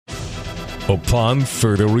upon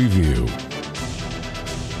further review.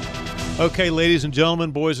 Okay, ladies and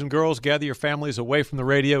gentlemen, boys and girls, gather your families away from the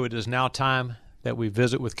radio. It is now time that we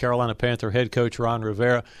visit with Carolina Panther head coach Ron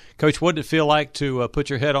Rivera. Coach, what did it feel like to put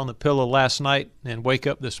your head on the pillow last night and wake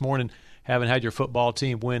up this morning having had your football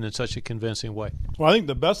team win in such a convincing way? Well, I think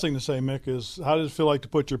the best thing to say, Mick, is how did it feel like to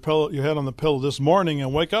put your head on the pillow this morning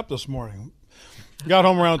and wake up this morning? Got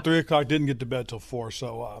home around 3 o'clock, didn't get to bed till 4,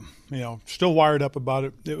 so, still wired up about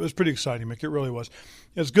it. It was pretty exciting, Mick. It really was.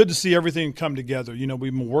 It's good to see everything come together. We've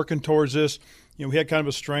been working towards this. We had kind of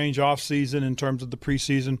a strange offseason in terms of the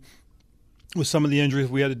preseason with some of the injuries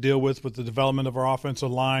we had to deal with the development of our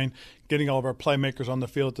offensive line, getting all of our playmakers on the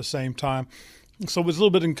field at the same time. So it was a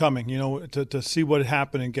little bit in coming, to see what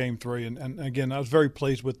happened in Game 3. And again, I was very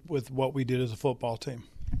pleased with what we did as a football team.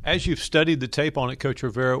 As you've studied the tape on it, Coach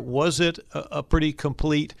Rivera, was it a pretty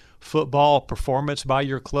complete football performance by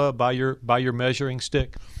your club, by your measuring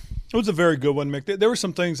stick? It was a very good one, Mick. There were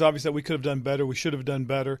some things, obviously, that we could have done better. We should have done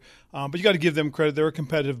better. But you got to give them credit. They're a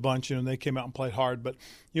competitive bunch, and they came out and played hard. But,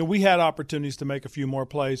 we had opportunities to make a few more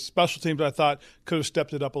plays. Special teams, I thought, could have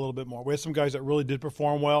stepped it up a little bit more. We had some guys that really did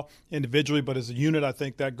perform well individually, but as a unit, I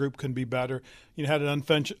think that group can be better. Had an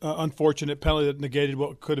unfortunate penalty that negated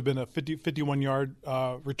what could have been a 51-yard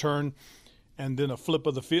return and then a flip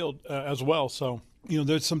of the field as well. So,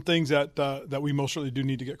 there's some things that we most certainly do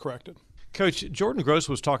need to get corrected. Coach, Jordan Gross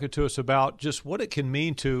was talking to us about just what it can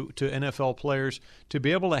mean to NFL players to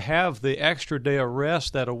be able to have the extra day of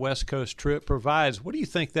rest that a West Coast trip provides. What do you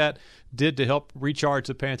think that did to help recharge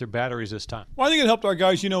the Panther batteries this time? Well, I think it helped our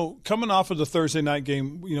guys, coming off of the Thursday night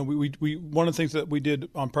game, we one of the things that we did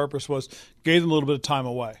on purpose was gave them a little bit of time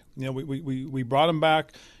away. We brought them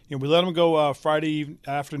back. We let them go Friday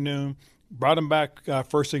afternoon. Brought them back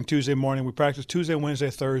first thing Tuesday morning. We practiced Tuesday, Wednesday,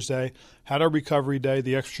 Thursday, had our recovery day,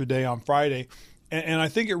 the extra day on Friday. And I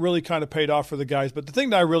think it really kind of paid off for the guys. But the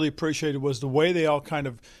thing that I really appreciated was the way they all kind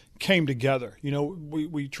of came together.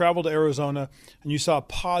 We traveled to Arizona, and you saw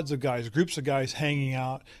pods of guys, groups of guys hanging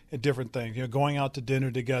out at different things, going out to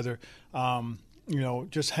dinner together,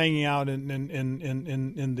 just hanging out in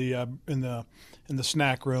the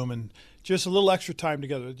snack room and just a little extra time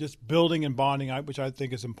together, just building and bonding, which I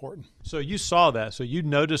think is important. So you saw that. So you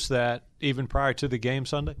noticed that even prior to the game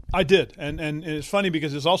Sunday? I did. And it's funny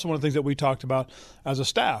because it's also one of the things that we talked about as a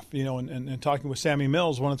staff, and talking with Sammy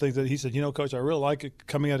Mills, one of the things that he said, Coach, I really like it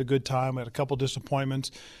coming at a good time. We had a couple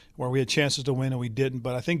disappointments where we had chances to win and we didn't.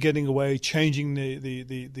 But I think getting away, changing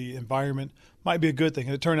the environment might be a good thing,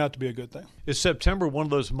 and it turned out to be a good thing. Is September one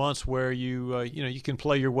of those months where you can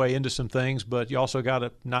play your way into some things, but you also got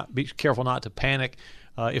to not be careful not to panic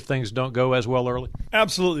if things don't go as well early?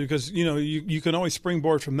 Absolutely, because you can always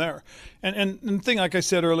springboard from there. And the thing, like I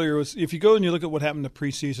said earlier, was if you go and you look at what happened in the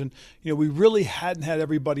preseason, we really hadn't had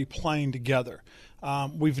everybody playing together.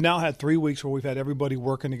 We've now had 3 weeks where we've had everybody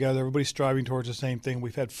working together, everybody striving towards the same thing.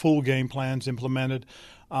 We've had full game plans implemented,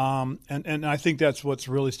 and I think that's what's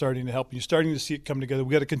really starting to help. You're starting to see it come together.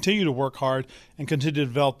 We've got to continue to work hard and continue to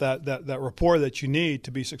develop that rapport that you need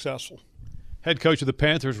to be successful. Head coach of the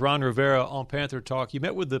Panthers, Ron Rivera, on Panther Talk. You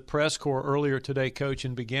met with the press corps earlier today, Coach,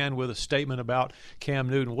 and began with a statement about Cam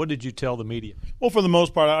Newton. What did you tell the media? Well, for the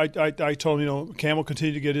most part, I told him, Cam will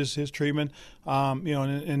continue to get his treatment.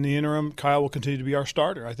 In the interim, Kyle will continue to be our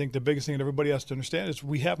starter. I think the biggest thing that everybody has to understand is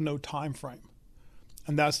we have no time frame,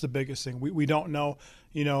 and that's the biggest thing. We don't know,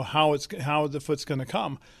 how the foot's going to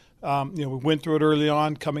come. We went through it early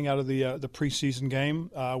on, coming out of the preseason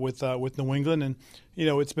game with New England, and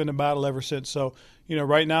it's been a battle ever since. So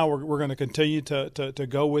right now we're going to continue to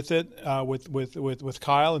go with it with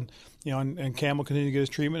Kyle, and Cam will continue to get his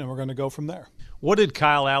treatment, and we're going to go from there. What did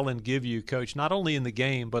Kyle Allen give you, Coach, not only in the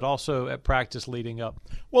game but also at practice leading up?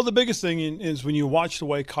 Well, the biggest thing is when you watch the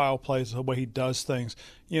way Kyle plays, the way he does things.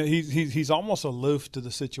 He's almost aloof to the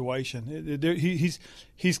situation.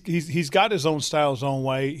 He's got his own style, his own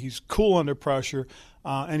way. He's cool under pressure,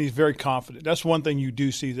 and he's very confident. That's one thing you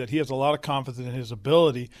do see, that he has a lot of confidence in his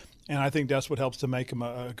ability, and I think that's what helps to make him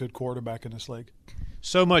a good quarterback in this league.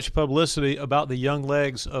 So much publicity about the young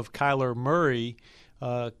legs of Kyler Murray.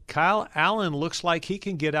 Kyle Allen looks like he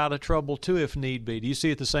can get out of trouble too if need be. Do you see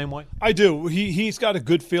it the same way? I do. He's got a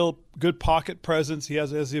good feel, good pocket presence. He has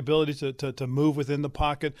the ability to move within the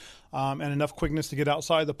pocket and enough quickness to get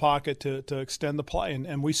outside the pocket to extend the play.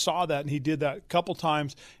 And we saw that, and he did that a couple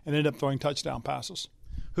times and ended up throwing touchdown passes.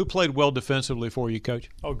 Who played well defensively for you, Coach?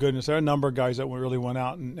 Oh, goodness. There are a number of guys that really went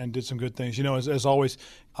out and did some good things. As always,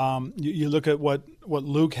 you look at what what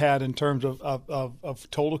Luke had in terms of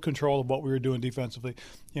total control of what we were doing defensively.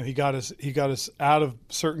 He got us out of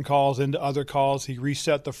certain calls into other calls. He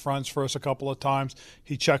reset the fronts for us a couple of times.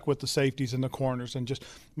 He checked with the safeties and the corners. And just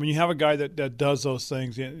when you have a guy that does those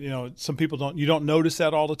things, some people don't notice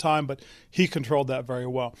that all the time, but he controlled that very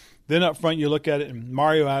well. Then up front, you look at it, and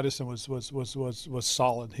Mario Addison was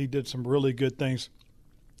solid. He did some really good things.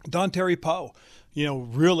 Dontari Poe,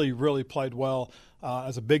 really played well.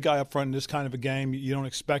 As a big guy up front in this kind of a game, you don't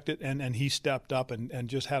expect it, and he stepped up and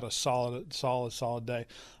just had a solid day.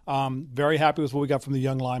 Very happy with what we got from the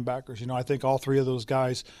young linebackers. I think all three of those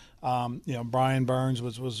guys, Brian Burns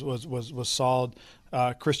was solid.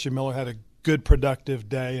 Christian Miller had a good productive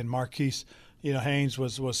day, and Marquise Haynes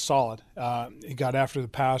was solid. He got after the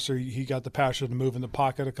passer. He got the passer to move in the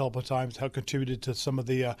pocket a couple of times. How contributed to some of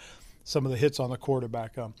the hits on the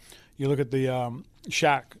quarterback. You look at the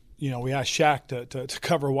Shaq. We asked Shaq to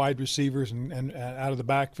cover wide receivers and out of the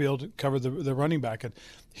backfield, cover the running back, and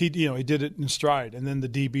he did it in stride. And then the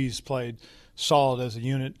DBs played solid as a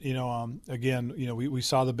unit. Again, we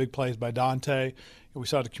saw the big plays by Dante. We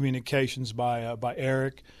saw the communications by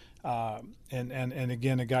Eric. And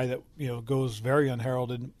again, a guy that goes very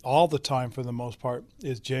unheralded all the time for the most part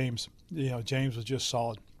is James. James was just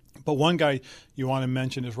solid. But one guy you want to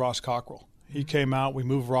mention is Ross Cockrell. He came out. We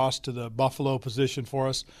moved Ross to the Buffalo position for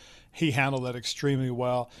us. He handled that extremely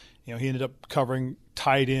well. He ended up covering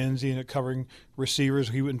tight ends. He ended up covering receivers.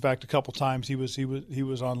 In fact, a couple times he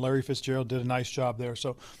was on Larry Fitzgerald. Did a nice job there.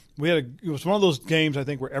 So it was one of those games, I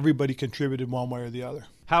think, where everybody contributed one way or the other.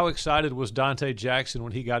 How excited was Dante Jackson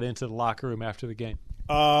when he got into the locker room after the game?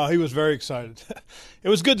 He was very excited. It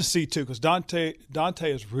was good to see, too, because Dante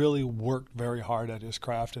has really worked very hard at his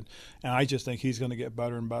craft, and I just think he's going to get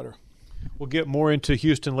better and better. We'll get more into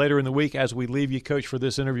Houston later in the week as we leave you, Coach, for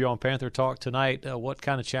this interview on Panther Talk tonight. What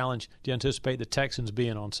kind of challenge do you anticipate the Texans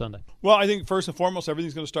being on Sunday? Well, I think first and foremost,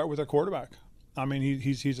 everything's going to start with our quarterback. I mean,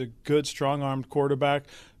 he's a good, strong-armed quarterback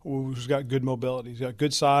who's got good mobility. He's got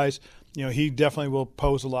good size. He definitely will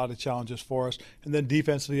pose a lot of challenges for us. And then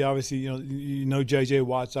defensively, obviously, J.J.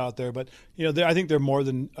 Watt's out there. But, I think they're more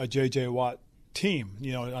than a J.J. Watt team,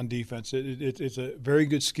 on defense. It's a very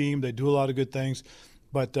good scheme. They do a lot of good things.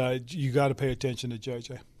 But you got to pay attention to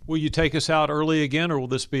J.J. Will you take us out early again, or will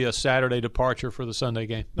this be a Saturday departure for the Sunday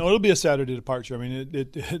game? No, it'll be a Saturday departure. I mean,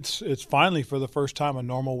 it's finally for the first time a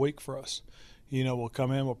normal week for us. We'll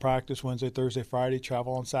come in, we'll practice Wednesday, Thursday, Friday,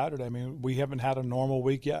 travel on Saturday. I mean, we haven't had a normal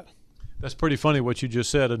week yet. That's pretty funny what you just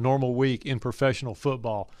said, a normal week in professional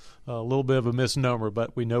football. A little bit of a misnomer,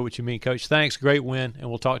 but we know what you mean, Coach. Thanks, great win, and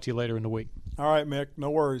we'll talk to you later in the week. All right, Mick, no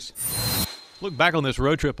worries. Look back on this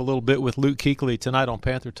road trip a little bit with Luke Kuechly tonight on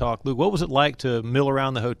Panther Talk. Luke, what was it like to mill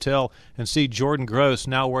around the hotel and see Jordan Gross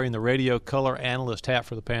now wearing the radio color analyst hat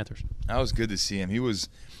for the Panthers? That was good to see him. He was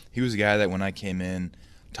a guy that when I came in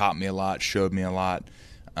taught me a lot, showed me a lot.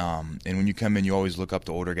 And when you come in, you always look up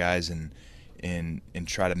to older guys and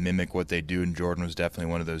try to mimic what they do. And Jordan was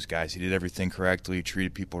definitely one of those guys. He did everything correctly. He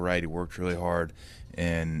treated people right. He worked really hard.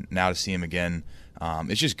 And now to see him again,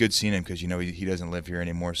 it's just good seeing him because, he doesn't live here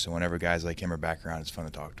anymore. So whenever guys like him are back around, it's fun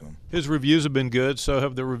to talk to him. His reviews have been good. So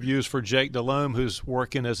have the reviews for Jake Delhomme, who's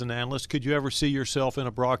working as an analyst. Could you ever see yourself in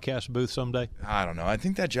a broadcast booth someday? I don't know. I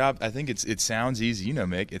think that job, it sounds easy.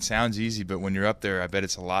 Mick, it sounds easy. But when you're up there, I bet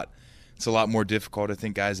it's a lot more difficult. I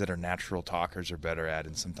think guys that are natural talkers are better at it,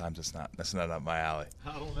 and sometimes that's not up my alley.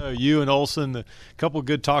 I don't know. You and Olsen, a couple of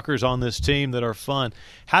good talkers on this team that are fun.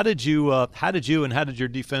 How did you and how did your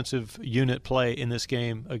defensive unit play in this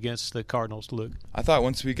game against the Cardinals, Luke? I thought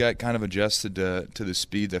once we got kind of adjusted to the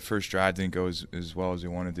speed, the first drive didn't go as well as we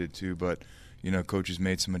wanted it to, but coaches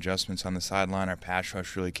made some adjustments on the sideline. Our pass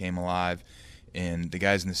rush really came alive, and the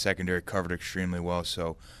guys in the secondary covered extremely well.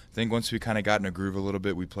 So I think once we kind of got in a groove a little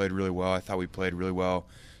bit, we played really well. I thought we played really well,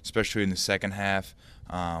 especially in the second half.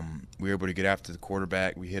 We were able to get after the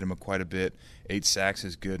quarterback. We hit him quite a bit. 8 sacks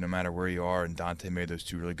is good no matter where you are, and Dante made those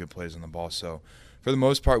 2 really good plays on the ball. So for the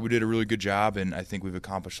most part, we did a really good job, and I think we've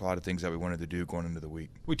accomplished a lot of things that we wanted to do going into the week.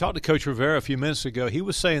 We talked to Coach Rivera a few minutes ago. He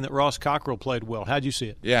was saying that Ross Cockrell played well. How'd you see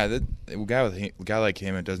it? Yeah, a guy like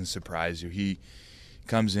him, it doesn't surprise you. He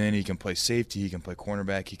comes in, he can play safety, he can play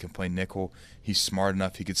cornerback, he can play nickel. He's smart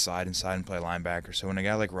enough, he could slide inside and play linebacker. So when a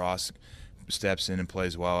guy like Ross steps in and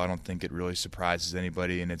plays well, I don't think it really surprises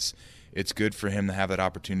anybody, and it's good for him to have that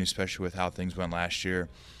opportunity, especially with how things went last year,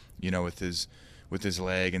 with his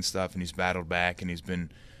leg and stuff, and he's battled back, and he's been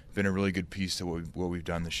a really good piece to what we've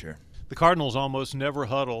done this year. The Cardinals almost never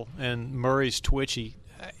huddle, and Murray's twitchy.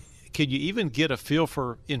 Could you even get a feel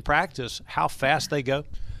for, in practice, how fast they go?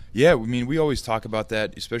 Yeah, I mean, we always talk about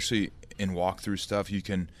that, especially in walkthrough stuff. You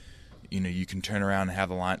can you can turn around and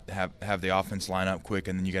have the offense line up quick,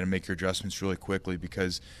 and then you got to make your adjustments really quickly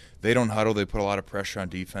because they don't huddle. They put a lot of pressure on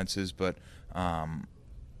defenses, but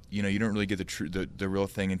you don't really get the real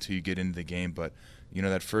thing until you get into the game. But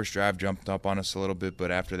that first drive jumped up on us a little bit,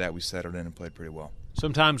 but after that we settled in and played pretty well.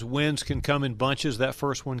 Sometimes wins can come in bunches. That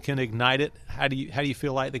first one can ignite it. How do you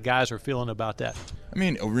feel like the guys are feeling about that? I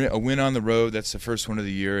mean, a win on the road, that's the first one of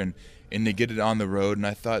the year, and they get it on the road. And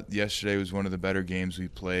I thought yesterday was one of the better games we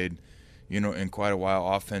played, in quite a while.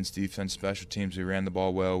 Offense, defense, special teams. We ran the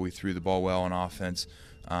ball well. We threw the ball well on offense.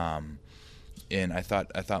 And I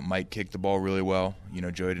thought Mike kicked the ball really well.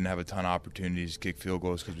 Joey didn't have a ton of opportunities to kick field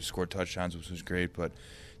goals because we scored touchdowns, which was great. But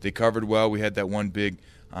they covered well. We had that one big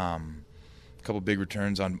couple big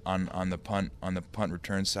returns on the punt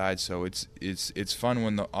return side. So it's fun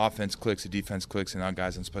when the offense clicks, the defense clicks, and our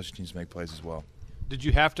guys on special teams make plays as well. Did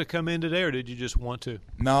you have to come in today, or did you just want to?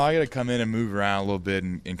 No, I got to come in and move around a little bit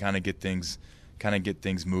and kind of get things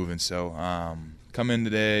moving. So come in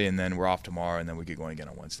today, and then we're off tomorrow, and then we get going again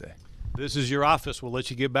on Wednesday. This is your office. We'll let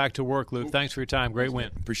you get back to work, Luke. Thanks for your time. Great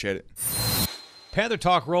win. Appreciate it. Panther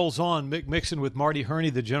Talk rolls on. Mick Mixon with Marty Herney,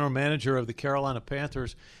 the general manager of the Carolina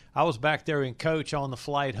Panthers. I was back there in coach on the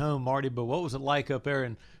flight home, Marty, but what was it like up there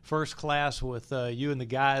in first class with you and the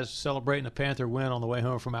guys celebrating a Panther win on the way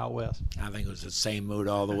home from out west? I think it was the same mood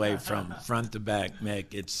all the way from front to back,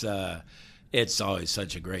 Mick. It's always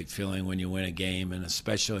such a great feeling when you win a game, and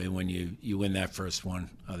especially when you win that first one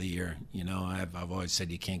of the year. I've always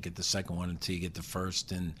said you can't get the second one until you get the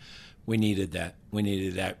first, and we needed that. We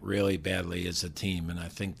needed that really badly as a team, and I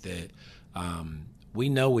think that we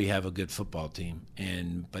know we have a good football team,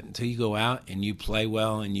 but until you go out and you play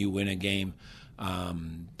well and you win a game,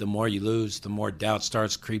 the more you lose, the more doubt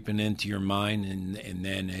starts creeping into your mind, and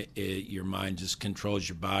then your mind just controls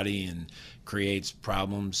your body and creates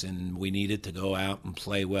problems. And we needed to go out and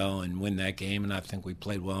play well and win that game, and I think we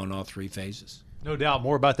played well in all three phases. No doubt.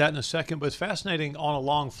 More about that in a second, but it's fascinating on a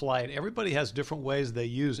long flight. Everybody has different ways they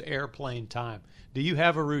use airplane time. Do you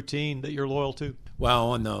have a routine that you're loyal to?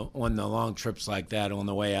 Well, on the long trips like that, on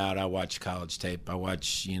the way out, I watch college tape. I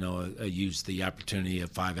watch, I use the opportunity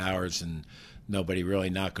of 5 hours and nobody really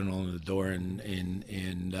knocking on the door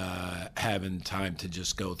and having time to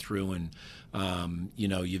just go through and,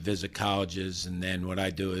 you visit colleges, and then what I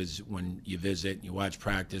do is when you visit, you watch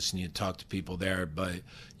practice and you talk to people there, but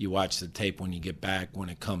you watch the tape when you get back, when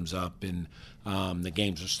it comes up, and the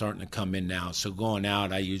games are starting to come in now. So going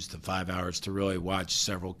out, I used the 5 hours to really watch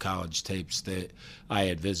several college tapes that I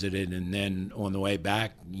had visited, and then on the way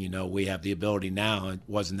back, we have the ability now. It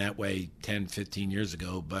wasn't that way 10, 15 years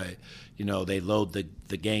ago, but they load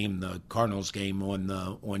the game, the Cardinals game,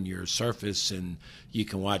 on your Surface, and you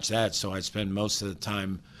can watch that. So I spend most of the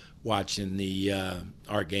time watching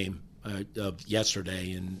our game of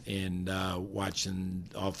yesterday and watching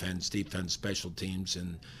offense, defense, special teams,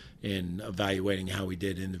 and evaluating how we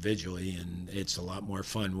did individually. And it's a lot more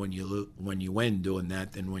fun when you win doing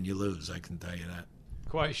that than when you lose. I can tell you that.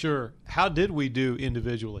 Quite sure. How did we do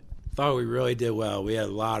individually? Thought we really did well. We had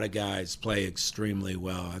a lot of guys play extremely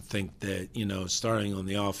well. I think that, starting on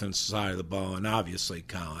the offensive side of the ball, and obviously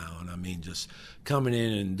Kyle Allen, just coming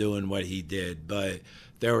in and doing what he did. But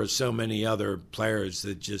there were so many other players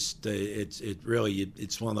that just,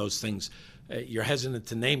 it's one of those things. You're hesitant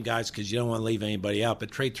to name guys because you don't want to leave anybody out,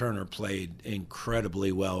 but Trey Turner played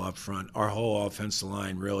incredibly well up front. Our whole offensive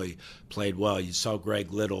line really played well. You saw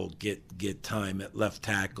Greg Little get time at left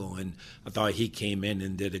tackle, and I thought he came in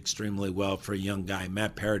and did extremely well for a young guy.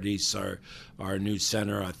 Matt Paradis, our new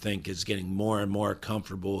center, I think is getting more and more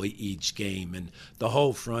comfortable each game, and the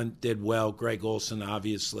whole front did well. Greg Olson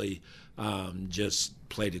obviously just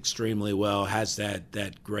played extremely well, has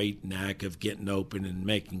that great knack of getting open and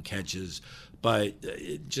making catches. But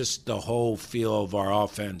just the whole feel of our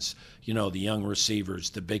offense, the young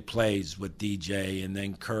receivers, the big plays with DJ, and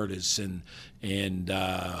then Curtis and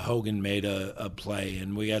Hogan made a play,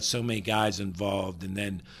 and we got so many guys involved. And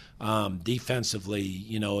then defensively,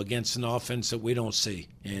 against an offense that we don't see.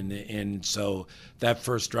 And so that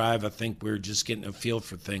first drive, I think we were just getting a feel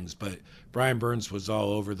for things. But Brian Burns was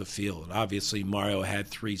all over the field. Obviously, Mario had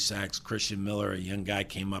 3 sacks. Christian Miller, a young guy,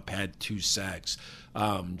 came up, had 2 sacks.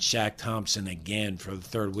 Shaq Thompson, again, for the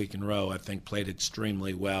 3rd week in a row, I think played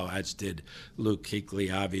extremely well, as did Luke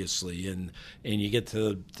Kuechly, obviously. And you get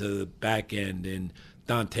to the back end, and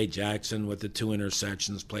Dante Jackson with the 2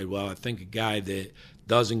 interceptions played well. I think a guy that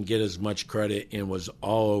doesn't get as much credit and was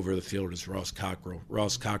all over the field is Ross Cockrell.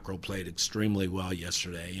 Ross Cockrell played extremely well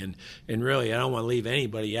yesterday, and really I don't want to leave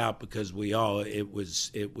anybody out because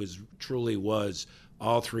it truly was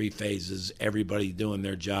all three phases, everybody doing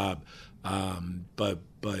their job. But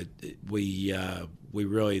we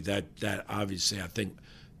really, that obviously, I think,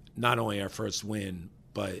 not only our first win,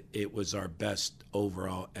 but it was our best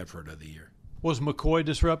overall effort of the year. Was McCoy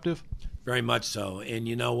disruptive? Very much so. And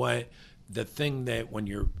you know what? The thing that when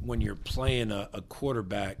you're playing a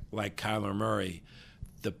quarterback like Kyler Murray,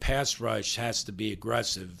 the pass rush has to be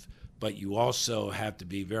aggressive, but you also have to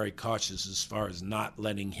be very cautious as far as not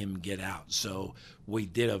letting him get out. So we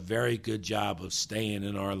did a very good job of staying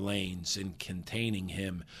in our lanes and containing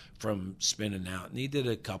him from spinning out. And he did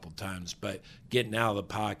it a couple times, but getting out of the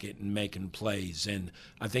pocket and making plays. And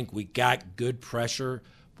I think we got good pressure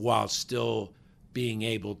while still being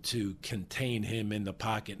able to contain him in the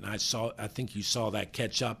pocket. And I think you saw that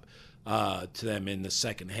catch up to them in the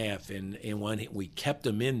second half. And when we kept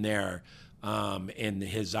him in there, and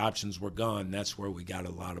his options were gone, that's where we got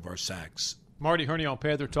a lot of our sacks. Marty Herney on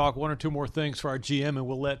Panther Talk. One or two more things for our GM, and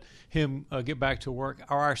we'll let him get back to work.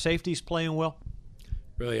 Are our safeties playing well?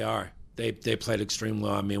 Really are. They played extremely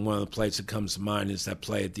well. I mean, one of the plays that comes to mind is that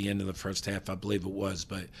play at the end of the first half, I believe it was,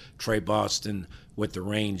 but Trey Boston with the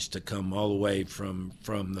range to come all the way from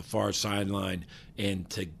the far sideline and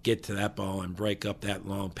to get to that ball and break up that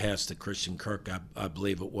long pass to Christian Kirk, I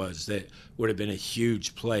believe it was. That would have been a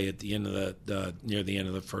huge play at the end of near the end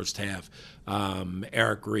of the first half.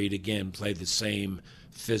 Eric Reed, again, played the same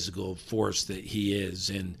physical force that he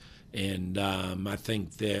is, and I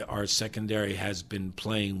think that our secondary has been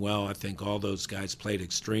playing well. I think all those guys played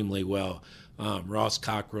extremely well. Ross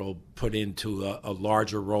Cockrell put into a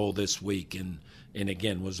larger role this week and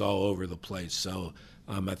again, was all over the place. So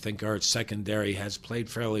I think our secondary has played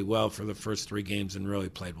fairly well for the first three games and really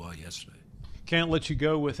played well yesterday. Can't let you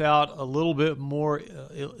go without a little bit more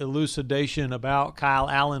elucidation about Kyle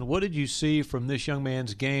Allen. What did you see from this young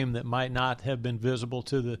man's game that might not have been visible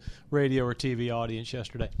to the radio or TV audience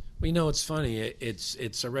yesterday? Well, you know, it's funny.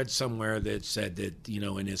 It's I read somewhere that said that, you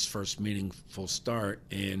know, in his first meaningful start,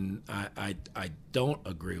 and I don't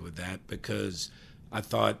agree with that because I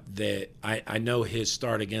thought that I know his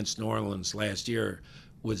start against New Orleans last year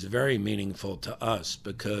was very meaningful to us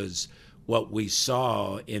because what we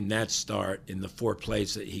saw in that start in the 4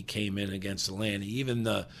 plays that he came in against Atlanta, even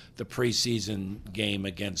the preseason game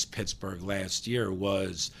against Pittsburgh last year,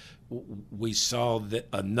 was we saw that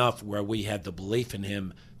enough where we had the belief in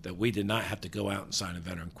him that we did not have to go out and sign a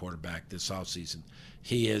veteran quarterback this offseason.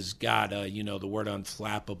 He has got the word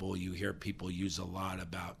unflappable you hear people use a lot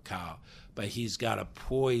about Kyle, but he's got a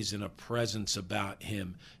poise and a presence about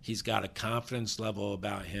him. He's got a confidence level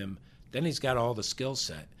about him. Then he's got all the skill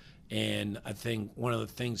set. And I think one of the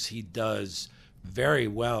things he does very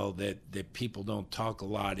well that people don't talk a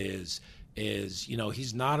lot is you know,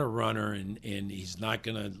 he's not a runner and he's not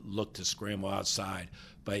going to look to scramble outside,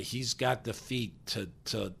 but he's got the feet to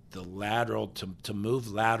the lateral, to move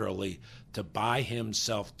laterally, to buy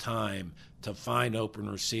himself time, to find open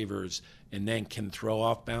receivers, and then can throw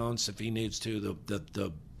off balance if he needs to.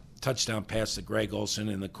 The touchdown pass to Greg Olsen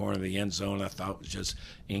in the corner of the end zone, I thought was just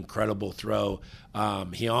an incredible throw.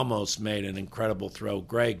 He almost made an incredible throw.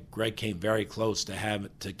 Greg came very close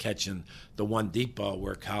to catching the one deep ball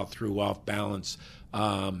where Kyle threw off balance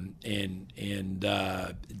and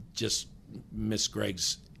just missed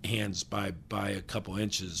Greg's hands by a couple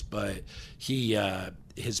inches. But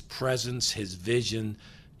his presence, his vision,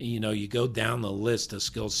 you know, you go down the list of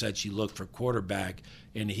skill sets you look for quarterback,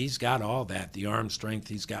 and he's got all that. The arm strength,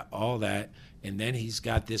 he's got all that. And then he's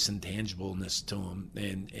got this intangibleness to him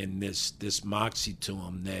and this moxie to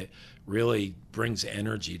him that really brings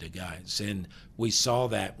energy to guys. And we saw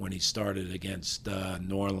that when he started against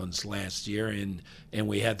New Orleans last year, and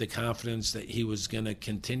we had the confidence that he was going to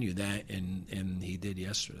continue that, and he did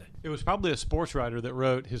yesterday. It was probably a sports writer that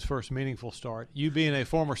wrote his first meaningful start. You being a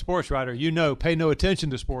former sports writer, you know, pay no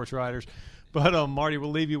attention to sports writers. But, Marty,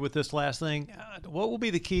 we'll leave you with this last thing. What will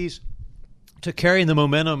be the keys to carrying the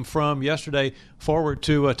momentum from yesterday forward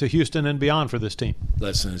to Houston and beyond for this team?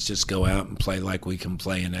 Listen, it's just go out and play like we can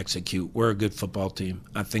play and execute. We're a good football team.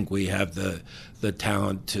 I think we have the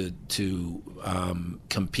talent to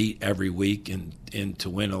compete every week and to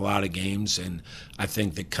win a lot of games. And I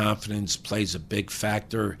think the confidence plays a big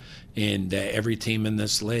factor in every team in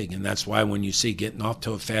this league. And that's why when you see getting off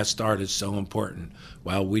to a fast start is so important.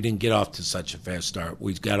 Well, we didn't get off to such a fast start.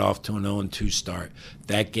 We got off to an 0-2 start.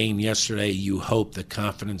 That game yesterday, you hope the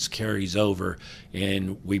confidence carries over,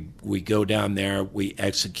 and we go down there, we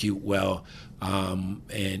execute well,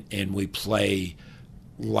 and we play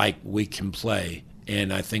like we can play.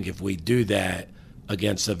 And I think if we do that,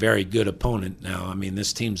 against a very good opponent now. I mean,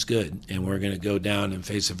 this team's good, and we're going to go down and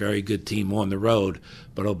face a very good team on the road,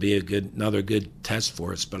 but it'll be another good test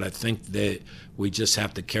for us. But I think that we just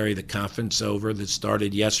have to carry the confidence over that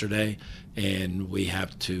started yesterday, and we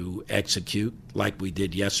have to execute like we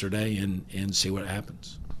did yesterday and see what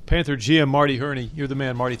happens. Panther GM Marty Herney, you're the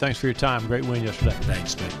man, Marty. Thanks for your time. Great win yesterday.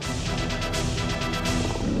 Thanks, man.